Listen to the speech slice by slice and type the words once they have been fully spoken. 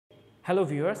Hello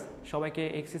viewers, সবাইকে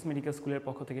axis medical স্কুলের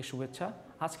পক্ষ থেকে শুভেচ্ছা।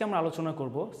 আজকে আমরা আলোচনা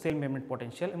করব সেল মেমব্রেন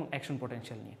পটেনশিয়াল এবং অ্যাকশন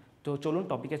পটেনশিয়াল নিয়ে। তো চলুন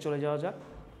টপিকে চলে যাওয়া যাক।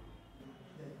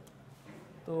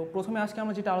 তো প্রথমে আজকে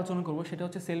আমরা যেটা আলোচনা করব সেটা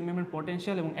হচ্ছে সেল মেমব্রেন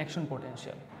পটেনশিয়াল এবং অ্যাকশন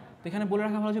পটেনশিয়াল। তো এখানে বলে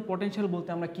রাখা ভালো যে পটেনশিয়াল বলতে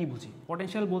আমরা কি বুঝি।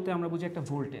 পটেনশিয়াল বলতে আমরা বুঝি একটা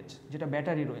ভোল্টেজ যেটা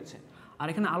ব্যাটারি রয়েছে। আর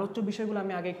এখানে আলোচ্য বিষয়গুলো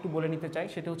আমি আগে একটু বলে নিতে চাই।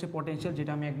 সেটা হচ্ছে পটেনশিয়াল,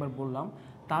 যেটা আমি একবার বললাম।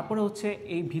 তারপরে হচ্ছে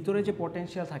এই ভিতরে যে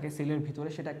পটেনশিয়াল থাকে সেলের ভিতরে,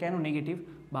 সেটা কেন নেগেটিভ,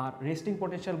 বা রেস্টিং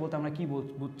পটেনশিয়াল বলতে আমরা কি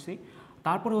বুঝছি।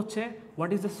 তারপরে হচ্ছে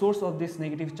what is the source of this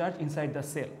negative charge inside the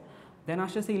sell. দেন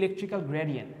আসছে ইলেকট্রিক্যাল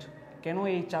গ্রেডিয়েন্ট, কেন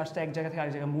এই চার্জটা এক জায়গা থেকে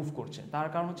আরেক জায়গায় মুভ করছে, তার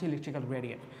কারণ হচ্ছে ইলেকট্রিক্যাল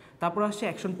গ্রেডিয়েন্ট। তারপর আসছে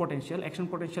অ্যাকশন পটেনশিয়াল। অ্যাকশন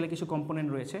পটেনশিয়ালে কিছু কম্পোনেন্ট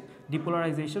রয়েছে: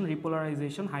 ডিপোলারাইজেশন,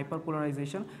 রিপোলারাইজেশন,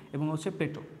 হাইপারপোলারাইজেশন এবং হচ্ছে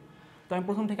পেটো। তো আমি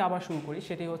প্রথম থেকে আবার শুরু করি।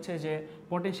 সেটি হচ্ছে যে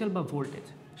পটেনশিয়াল বা ভোল্টেজ।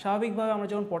 স্বাভাবিকভাবে আমরা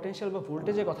যখন পটেনশিয়াল বা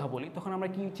ভোল্টেজের কথা বলি তখন আমরা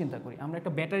কি চিন্তা করি? আমরা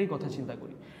একটা ব্যাটারির কথা চিন্তা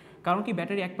করি। কারণ কি,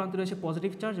 ব্যাটারি এক প্রান্তে রয়েছে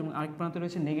পজিটিভ চার্জ এবং আরেক প্রান্তে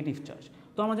রয়েছে নেগেটিভ চার্জ।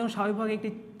 তো আমরা যখন স্বাভাবিকভাবে একটি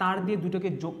তার দিয়ে দুটোকে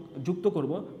যুক্ত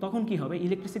করব তখন কি হবে?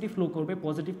 ইলেকট্রিসিটি ফ্লো করবে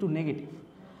পজিটিভ টু নেগেটিভ।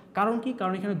 কারণ কি?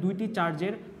 কারণ এখানে দুইটি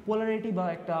চার্জের পোলারিটি বা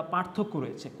একটা পার্থক্য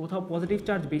রয়েছে। কোথাও পজিটিভ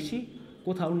চার্জ বেশি,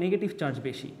 কোথাও নেগেটিভ চার্জ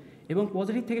বেশি, এবং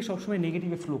পজিটিভ থেকে সবসময়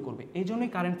নেগেটিভে ফ্লো করবে। এই জন্যই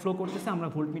কারেন্ট ফ্লো করতেছে, আমরা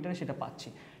ভোল্টমিটারে সেটা পাচ্ছি।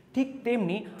 ঠিক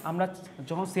তেমনি আমরা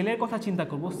যখন সেলের কথা চিন্তা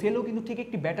করব, সেলও কিন্তু ঠিক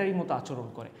একটি ব্যাটারির মতো আচরণ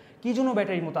করে। কী জন্য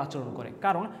ব্যাটারির মতো আচরণ করে?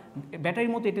 কারণ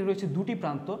ব্যাটারির মতো এটি রয়েছে দুটি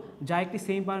প্রান্ত, যা একটি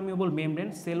semi permeable membrane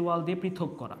cell wall দিয়ে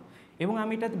পৃথক করা। এবং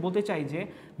আমি এটা বলতে চাই যে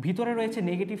ভিতরে রয়েছে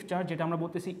নেগেটিভ চার্জ, যেটা আমরা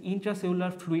বলতেছি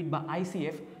ইন্ট্রাসেলুলার ফ্লুইড বা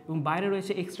আইসিএফ, এবং বাইরে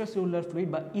রয়েছে এক্সট্রা সেলুলার ফ্লুইড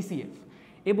বা ইসিএফ।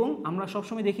 এবং আমরা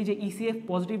সবসময় দেখি যে ইসিএফ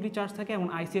পজিটিভলি চার্জ থাকে এবং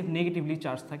আইসিএফ নেগেটিভলি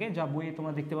চার্জ থাকে, যা বইয়ে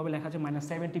তোমরা দেখতে পাবে লেখা আছে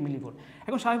 -70 মিলিভোল্ট।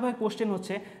 এখন স্বাভাবিকভাবে কোশ্চেন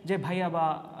হচ্ছে যে ভাইয়া বা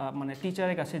মানে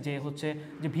টিচারের কাছে যে হচ্ছে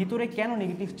যে ভিতরে কেন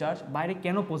নেগেটিভ চার্জ, বাইরে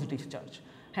কেন পজিটিভ চার্জ?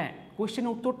 হ্যাঁ,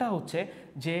 কোশ্চেনের উত্তরটা হচ্ছে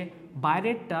যে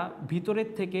বাইরেরটা ভিতরের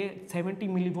থেকে 70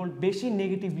 মিলিভোল্ট বেশি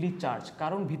নেগেটিভলি চার্জ,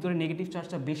 কারণ ভিতরে নেগেটিভ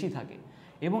চার্জটা বেশি থাকে।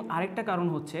 এবং আরেকটা কারণ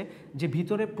হচ্ছে যে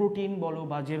ভিতরে প্রোটিন বলো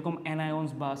বা যেরকম অ্যানায়ন্স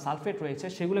বা সালফেট রয়েছে,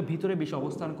 সেগুলো ভিতরে বেশি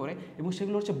অবস্থান করে এবং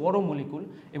সেগুলো হচ্ছে বড় মলিকুল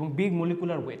এবং বিগ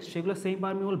মলিকুলার ওয়েট, সেগুলো সেমি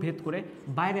পারমিয়েবল ভেদ করে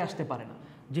বাইরে আসতে পারে না।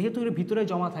 যেহেতু এর ভিতরে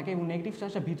জমা থাকে এবং নেগেটিভ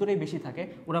চার্জটা ভিতরেই বেশি থাকে,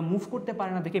 ওরা মুভ করতে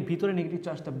পারে না দেখে ভিতরে নেগেটিভ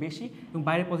চার্জটা বেশি এবং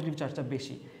বাইরে পজিটিভ চার্জটা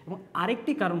বেশি। এবং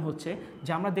আরেকটি কারণ হচ্ছে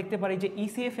যে আমরা দেখতে পারি যে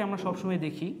ইসিএফে আমরা সবসময়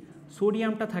দেখি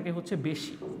সোডিয়ামটা থাকে হচ্ছে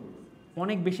বেশি,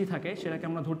 অনেক বেশি থাকে। সেটাকে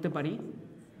আমরা ধরতে পারি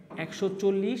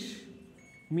 140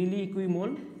 মিলি ইকুইমোল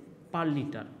পার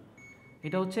লিটার।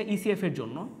 এটা হচ্ছে ইসিএফের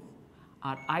জন্য।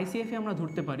 আর আইসিএফে আমরা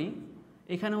ধরতে পারি,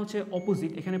 এখানে হচ্ছে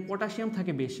অপোজিট, এখানে পটাশিয়াম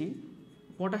থাকে বেশি,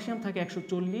 পটাশিয়াম থাকে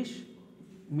 140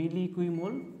 মিলি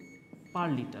ইকুইমোল পার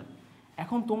লিটার।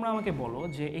 এখন তোমরা আমাকে বলো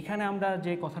যে এখানে আমরা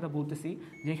যে কথাটা বলতেছি,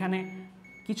 যে এখানে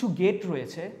কিছু গেট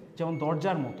রয়েছে যেমন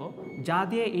দরজার মতো, যা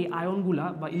দিয়ে এই আয়নগুলা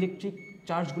বা ইলেকট্রিক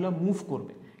চার্জগুলো মুভ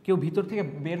করবে। কেউ ভিতর থেকে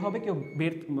বের হবে, কেউ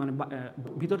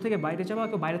ভিতর থেকে বাইরে যাবে,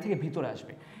 কেউ বাইরে থেকে ভিতরে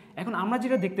আসবে। এখন আমরা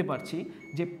যেটা দেখতে পাচ্ছি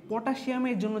যে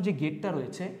পটাশিয়ামের জন্য যে গেটটা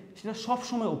রয়েছে সেটা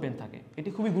সবসময় ওপেন থাকে। এটি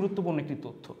খুবই গুরুত্বপূর্ণ একটি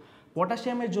তথ্য।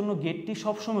 পটাশিয়ামের জন্য গেটটি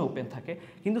সবসময় ওপেন থাকে,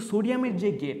 কিন্তু সোডিয়ামের যে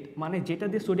গেট, মানে যেটা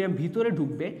দিয়ে সোডিয়াম ভিতরে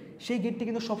ঢুকবে, সেই গেটটি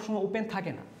কিন্তু সবসময় ওপেন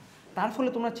থাকে না। তার ফলে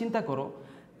তোমরা চিন্তা করো,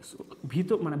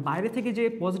 বাইরে থেকে যে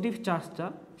পজিটিভ চার্জটা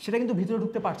সেটা কিন্তু ভিতরে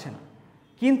ঢুকতে পারছে না,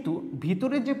 কিন্তু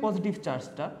ভিতরের যে পজিটিভ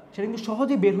চার্জটা সেটা কিন্তু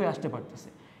সহজেই বের হয়ে আসতে পারতেছে।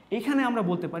 এখানে আমরা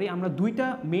বলতে পারি, আমরা দুইটা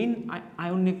মেইন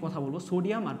আয়ন নিয়ে কথা বলবো,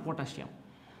 সোডিয়াম আর পটাশিয়াম।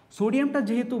 সোডিয়ামটা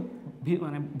যেহেতু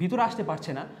ভিতরে আসতে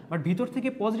পারছে না, বাট ভিতর থেকে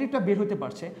পজিটিভটা বের হতে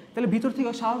পারছে, তাহলে ভিতর থেকে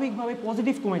স্বাভাবিকভাবে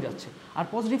পজিটিভ কমে যাচ্ছে। আর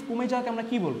পজিটিভ কমে যাওয়াকে আমরা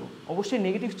কি বলবো? অবশ্যই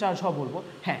নেগেটিভ চার্জ হওয়া বলবো।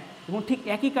 হ্যাঁ, এবং ঠিক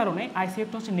একই কারণে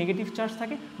আইসিএফটা হচ্ছে নেগেটিভ চার্জ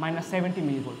থাকে -70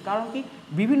 মিলিভোল্ট। কারণ কি?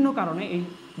 বিভিন্ন কারণে এই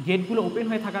গেটগুলো ওপেন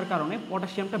হয়ে থাকার কারণে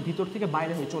পটাশিয়ামটা ভিতর থেকে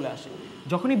বাইরে হয়ে চলে আসে।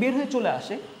 যখনই বের হয়ে চলে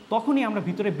আসে তখনই আমরা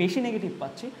ভিতরে বেশি নেগেটিভ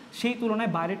পাচ্ছি, সেই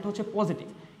তুলনায় বাইরেরটা হচ্ছে পজিটিভ।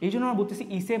 এই জন্য আমরা বলতেছি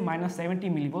ECF -70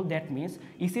 millivolt. That means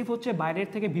ECF হচ্ছে বাইরের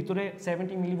থেকে ভিতরে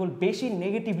 70 মিলিভোল্ট বেশি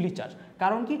নেগেটিভলি চার্জ।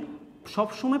 কারণ কি?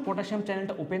 সবসময় পটাশিয়াম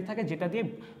চ্যানেলটা ওপেন থাকে, যেটা দিয়ে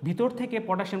ভিতর থেকে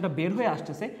পটাশিয়ামটা বের হয়ে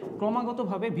আসতেছে।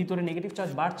 ক্রমাগতভাবে ভিতরে নেগেটিভ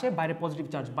চার্জ বাড়ছে, বাইরে পজিটিভ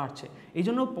চার্জ বাড়ছে। এই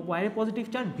জন্য বাইরে পজিটিভ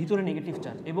চার্জ, ভিতরে নেগেটিভ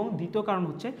চার্জ। এবং দ্বিতীয় কারণ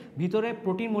হচ্ছে ভিতরে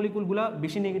প্রোটিন মলিকুলগুলো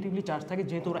বেশি নেগেটিভলি চার্জ থাকে,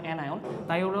 যেহেতু ওরা অ্যানায়ন,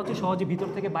 তাই ওরা হচ্ছে সহজে ভিতর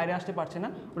থেকে বাইরে আসতে পারছে না,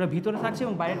 ওরা ভিতরে থাকছে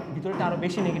এবং ভিতরেটা আরও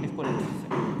বেশি নেগেটিভ করে দিচ্ছে।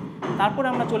 তারপরে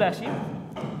আমরা চলে আসি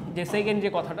যে সেকেন্ড যে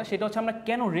কথাটা, সেটা হচ্ছে আমরা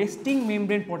কেন রেস্টিং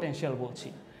মেমব্রেন পটেনশিয়াল বলছি।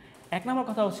 এক নম্বর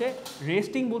কথা হচ্ছে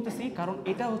রেস্টিং বলতেছি, কারণ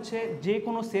এটা হচ্ছে যে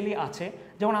কোনো সেলই আছে,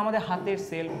 যেমন আমাদের হাতের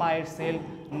সেল, পায়ের সেল,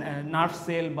 নার্ভ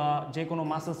সেল বা যে কোনো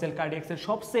মাসেল সেল, কার্ডিয়াক সেল,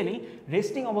 সব সেলই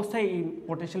রেস্টিং অবস্থায় এই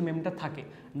পটেনশিয়াল মেমব্রেনটা থাকে।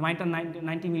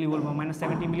 90 মিলিভোল্ট বা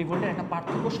 -70 মিলিভোল্টের একটা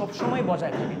পার্থক্য সবসময়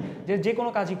বজায় থাকে যে কোনো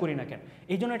কাজই করি না কেন।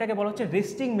 এই জন্য এটাকে বলা হচ্ছে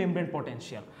রেস্টিং মেমব্রেন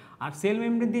পটেনশিয়াল। আর সেল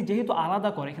মেমব্রেন দিয়ে যেহেতু আলাদা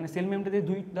করে, এখানে সেল মেমব্রেন দিয়ে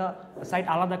দুইটা সাইড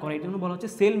আলাদা করে, এই জন্য বলা হচ্ছে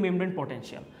সেল মেমব্রেন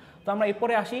পটেনশিয়াল। তো আমরা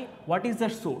এরপরে আসি হোয়াট ইজ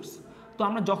দ্য সোর্স। তো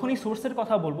আমরা যখনই সোর্সের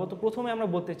কথা বলবো, তো প্রথমে আমরা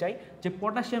বলতে চাই যে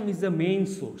potassium is the main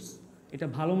source. এটা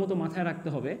ভালো মতো মাথায় রাখতে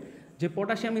হবে যে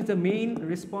potassium is the main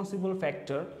responsible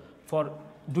factor for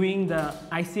doing the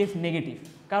ICF negative.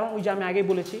 কারণ ওই যে আমি আগে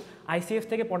বলেছি আইসিএফ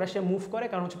থেকে পটাশিয়াম মুভ করে,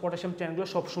 কারণ হচ্ছে পটাশিয়াম চ্যানেলগুলো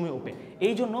সবসময় ওপেন।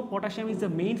 এই জন্য potassium is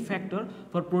the main factor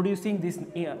for producing this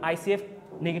ICF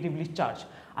negatively charge.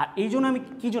 আর এই জন্য আমি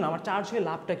কী জন্য আমার চার্জ হয়ে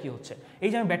লাভটা কী হচ্ছে, এই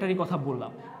যে আমি ব্যাটারির কথা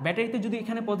বললাম, ব্যাটারিতে যদি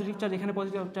এখানে পজিটিভ চার্জ, এখানে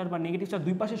পজিটিভ চার্জ বা নেগেটিভ চার্জ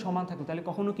দুই পাশে সমান থাকতো, তাহলে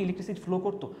কখনো কি ইলেকট্রিসিটি ফ্লো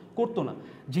করতো না।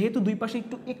 যেহেতু দুই পাশে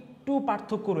একটু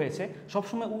পার্থক্য রয়েছে,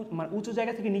 সবসময় মানে উঁচু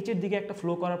জায়গা থেকে নিচের দিকে একটা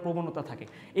ফ্লো করার প্রবণতা থাকে।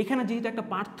 এখানে যেহেতু একটা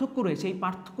পার্থক্য রয়েছে, এই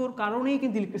পার্থক্যর কারণেই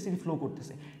কিন্তু ইলেকট্রিসিটি ফ্লো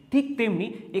করতেছে। ঠিক তেমনি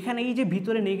এখানে এই যে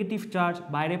ভিতরে নেগেটিভ চার্জ,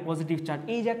 বাইরে পজিটিভ চার্জ,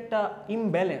 এই যে একটা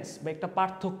ইমব্যালেন্স বা একটা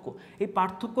পার্থক্য, এই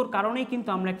পার্থক্যর কারণেই কিন্তু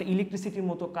আমরা একটা ইলেকট্রিসিটির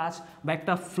মতো কাজ বা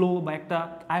একটা ফ্লো বা একটা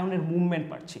আয়নের মুভমেন্ট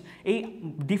পাচ্ছি। এই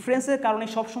ডিফারেন্সের কারণে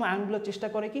সবসময় আয়নগুলো চেষ্টা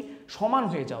করে কি সমান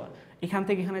হয়ে যাওয়ার, এখান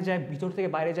থেকে এখানে যায়, ভিতর থেকে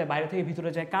বাইরে যায়, বাইরে থেকে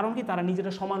ভিতরে যায়। কারণ কি তারা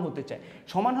নিজেরা সমান হতে চায়।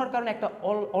 সমান হওয়ার কারণে একটা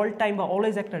অল টাইম বা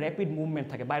অলওয়েজ একটা র্যাপিড মুভমেন্ট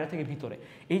থাকে বাইরে থেকে ভিতরে।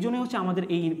 এই জন্যই হচ্ছে আমাদের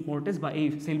এই ইম্পর্টেন্স বা এই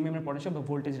সেল মেমব্রেন পটেনশিয়াল বা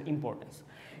ভোল্টেজের ইম্পর্টেন্স।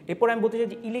 এরপর আমি বলতে চাই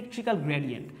যে ইলেকট্রিক্যাল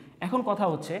গ্রেডিয়েন্ট। এখন কথা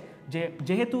হচ্ছে যে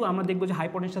যেহেতু আমরা দেখবো যে হাই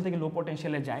পটেনশিয়াল থেকে লো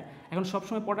পটেনশিয়ালে যায়, এখন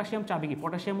সবসময় পটাশিয়াম চাবে কি,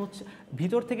 পটাশিয়াম হচ্ছে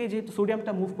ভিতর থেকে, যেহেতু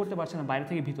সোডিয়ামটা মুভ করতে পারছে না বাইরে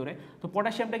থেকে ভিতরে, তো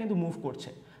পটাশিয়ামটা কিন্তু মুভ করছে।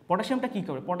 পটাশিয়ামটা কী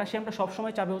করে, পটাশিয়ামটা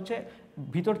সবসময় চাবে হচ্ছে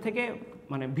ভিতর থেকে,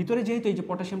 মানে ভিতরে যেহেতু এই যে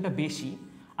পটাশিয়ামটা বেশি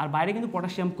আর বাইরে কিন্তু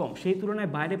পটাশিয়াম কম, সেই তুলনায়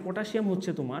বাইরে পটাশিয়াম হচ্ছে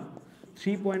তোমার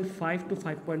 3.5 to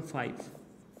 5.5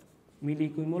 মিলি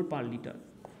ইকুইমোল পার লিটার।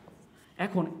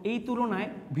 এখন এই তুলনায়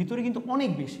ভিতরে কিন্তু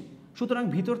অনেক বেশি, সুতরাং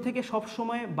ভিতর থেকে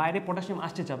সবসময় বাইরে পটাশিয়াম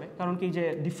আসতে যাবে, কারণ কি যে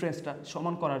ডিফারেন্সটা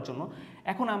সমান করার জন্য।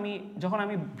 এখন যখন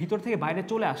আমি ভিতর থেকে বাইরে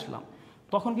চলে আসলাম,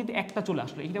 তখন কিন্তু একটা চলে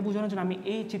আসলো। এটা বোঝানোর জন্য আমি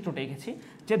এই চিত্রটা এঁকেছি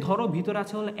যে ধরো ভিতরে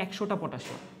আছে হলো 100টা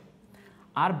পটাশিয়াম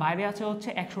আর বাইরে আছে হচ্ছে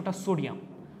 100টা সোডিয়াম।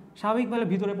 স্বাভাবিকভাবে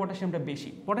ভিতরে পটাশিয়ামটা বেশি,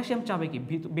 পটাশিয়াম চাবে কি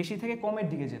বেশি থেকে কমের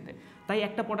দিকে যেতে, তাই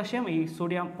একটা পটাশিয়াম এই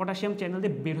পটাশিয়াম চ্যানেল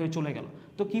দিয়ে বের হয়ে চলে গেল।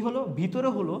 তো কি হলো, ভিতরে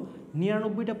হলো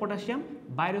 99টা পটাশিয়াম,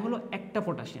 বাইরে হলো একটা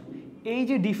পটাশিয়াম। এই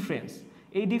যে ডিফারেন্স,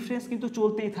 এই ডিফারেন্স কিন্তু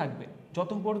চলতেই থাকবে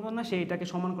যত পর্যন্ত না সে এটাকে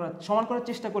সমান করার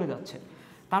চেষ্টা করে যাচ্ছে।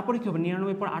 তারপরে কী হবে,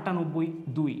 99 পর 98,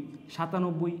 2,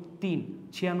 97, 3,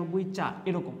 96, 4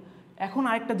 এরকম। এখন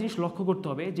আরেকটা জিনিস লক্ষ্য করতে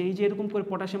হবে যে এই যে এরকম করে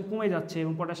পটাশিয়াম কমে যাচ্ছে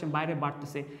এবং পটাশিয়াম বাইরে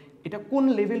বাড়তেছে, এটা কোন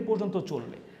লেভেল পর্যন্ত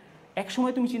চলবে। এক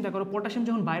সময় তুমি চিন্তা করো পটাশিয়াম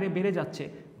যখন বাইরে বেড়ে যাচ্ছে,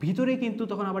 ভিতরে কিন্তু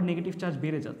তখন আবার নেগেটিভ চার্জ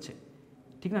বেড়ে যাচ্ছে,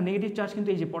 ঠিক না। নেগেটিভ চার্জ কিন্তু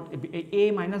এই যে এ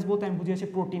মাইনাস বলতে আমি বুঝিয়েছি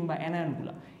প্রোটিন বা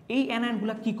অ্যানায়নগুলো। এই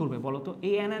অ্যানায়নগুলো কী করবে বলো তো,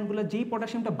 এই অ্যানায়নগুলো যেই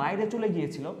পটাশিয়ামটা বাইরে চলে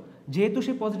গিয়েছিল, যেহেতু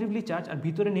সে পজিটিভলি চার্জ আর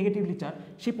ভিতরে নেগেটিভলি চার্জ,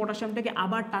 সেই পটাশিয়ামটাকে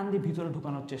আবার টান দিয়ে ভিতরে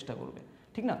ঢোকানোর চেষ্টা করবে,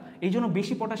 ঠিক না। এই জন্য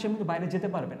বেশি পটাশিয়াম কিন্তু বাইরে যেতে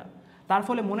পারবে না। তার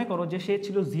ফলে মনে করো যে সে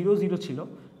ছিল 0 ছিল,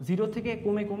 0 থেকে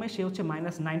কমে কমে সে হচ্ছে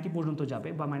 -90 পর্যন্ত যাবে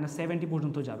বা -70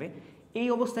 পর্যন্ত যাবে। এই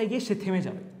অবস্থায় গিয়ে সে থেমে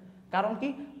যাবে। কারণ কি,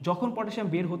 যখন পটাশিয়াম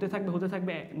বের হতে থাকবে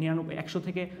 99, 100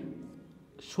 থেকে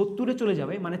 70-এ চলে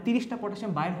যাবে, মানে 30টা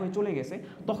পটাশিয়াম বাইর হয়ে চলে গেছে,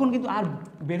 তখন কিন্তু আর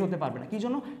বের হতে পারবে না। কী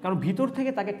জন্য, কারণ ভিতর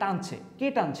থেকে তাকে টানছে, কে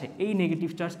টানছে, এই নেগেটিভ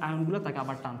চার্জ আয়নগুলো তাকে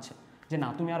আবার টানছে যে না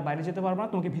তুমি আর বাইরে যেতে পারবে না,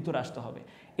 তোমাকে ভিতরে আসতে হবে।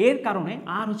 এর কারণে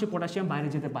আর হচ্ছে পটাশিয়াম বাইরে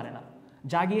যেতে পারে না,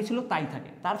 যা গিয়েছিল তাই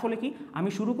থাকে। তার ফলে কি, আমি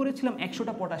শুরু করেছিলাম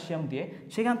 100টা পটাশিয়াম দিয়ে,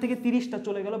 সেখান থেকে 30টা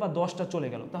চলে গেল বা 10টা চলে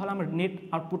গেল, তাহলে আমার নেট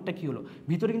আউটপুটটা কী হলো,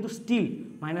 ভিতরে কিন্তু স্টিল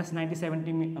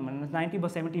 -90 বা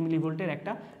 70 মিলিভোল্টের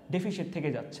একটা ডেফিসিট থেকে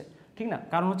যাচ্ছে, ঠিক না।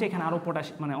 কারণ হচ্ছে এখানে আরও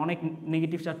মানে অনেক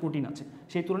নেগেটিভ চার্জ প্রোটিন আছে,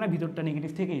 সেই তুলনায় ভিতরটা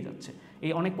নেগেটিভ থেকেই যাচ্ছে।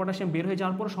 এই অনেক পটাশিয়াম বের হয়ে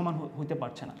যাওয়ার পর সমান হতে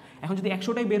পারছে না। এখন যদি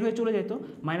 100টাই বের হয়ে চলে যেত,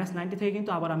 -90 থেকে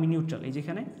কিন্তু আবার আমি নিউট্রাল, এই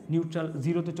যেখানে নিউট্রাল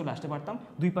 0-তে চলে আসতে পারতাম,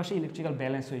 দুই পাশে ইলেকট্রিক্যাল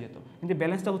ব্যালেন্স হয়ে যেত। কিন্তু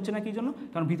ব্যালেন্সটা হচ্ছে না কি জন্য,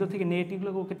 কারণ ভিতর থেকে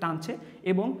নেগেটিভগুলো ওকে টানছে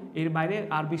এবং এর বাইরে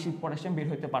আর বেশি পটাশিয়াম বের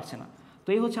হতে পারছে না। তো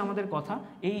এই হচ্ছে আমাদের কথা।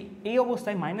 এই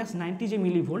অবস্থায় -90 যে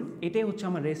মিলিভোল্ট, এটাই হচ্ছে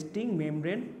আমার রেস্টিং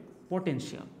মেমব্রেন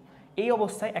পটেনশিয়াল। এই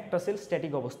অবস্থায় একটা সেল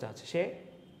স্ট্যাটিক অবস্থায় আছে, সে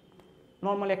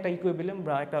নর্মালি একটা ইকুইলিব্রিয়াম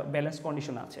বা একটা ব্যালেন্স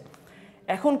কন্ডিশন আছে।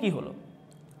 এখন কি হলো,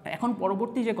 এখন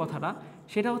পরবর্তী যে কথাটা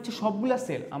সেটা হচ্ছে সবগুলা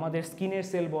সেল, আমাদের স্কিনের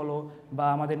সেল বলো বা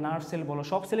আমাদের নার্ভ সেল বলো,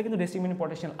 সব সেলে কিন্তু রেস্টিং মেমব্রেন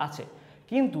পটেনশিয়াল আছে।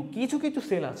 কিন্তু কিছু কিছু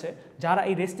সেল আছে যারা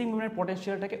এই রেস্টিং মেমব্রেন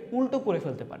পটেনশিয়ালটাকে উল্টো করে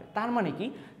ফেলতে পারে। তার মানে কি,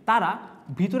 তারা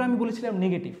ভিতরে, আমি বলেছিলাম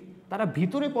নেগেটিভ, তারা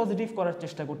ভিতরে পজিটিভ করার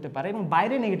চেষ্টা করতে পারে এবং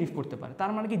বাইরে নেগেটিভ করতে পারে।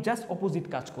 তার মানে কি, জাস্ট অপোজিট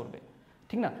কাজ করবে,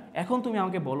 ঠিক না? এখন তুমি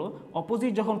আমাকে বলো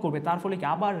অপোজিট যখন করবে তার ফলে কি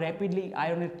আবার র্যাপিডলি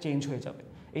আয়নের চেঞ্জ হয়ে যাবে।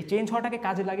 এই চেঞ্জ হওয়াটাকে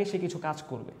কাজে লাগিয়ে সে কিছু কাজ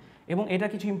করবে এবং এটা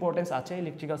কিছু ইম্পর্টেন্স আছে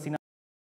ইলেকট্রিক্যাল